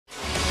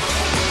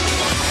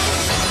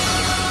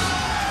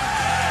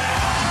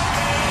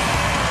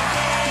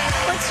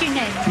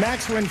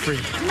Max Winfrey.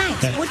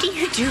 Max, what do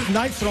you do?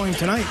 Knife throwing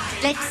tonight.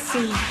 Let's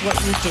see what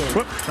you do.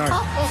 Whoop, sorry.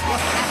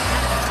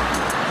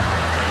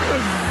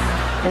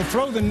 We'll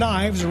throw the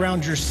knives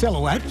around your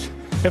silhouette.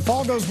 If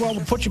all goes well,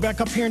 we'll put you back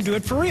up here and do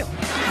it for real.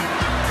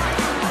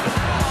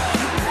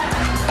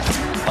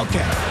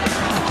 Okay.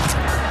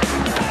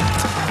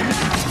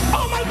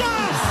 Oh, my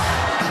gosh!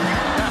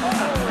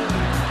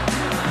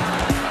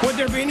 Would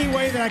there be any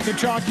way that I could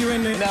talk you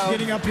into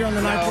getting up here on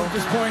the knife at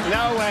this point?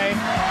 No way.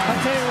 I'll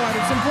tell you what,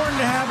 it's important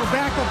to have a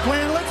backup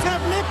plan. Let's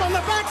have Nick on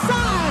the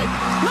backside.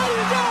 Ladies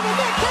and gentlemen,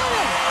 Nick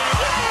Cannon.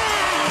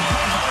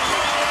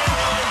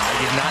 I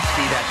did not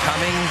see that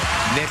coming.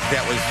 Nick,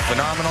 that was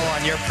phenomenal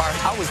on your part.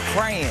 I was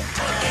praying.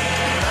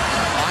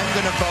 I'm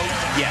going to vote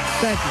yes.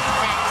 Thank you.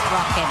 That's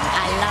rocking.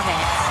 I love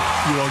it.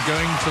 You are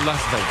going to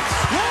Las Vegas.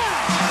 Yeah!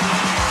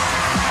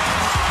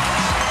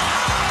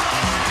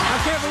 I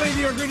can't believe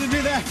you agreed to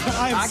do that.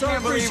 I am so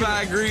can't believe appreciative.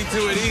 I agreed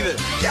to it either.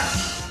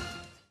 Yes.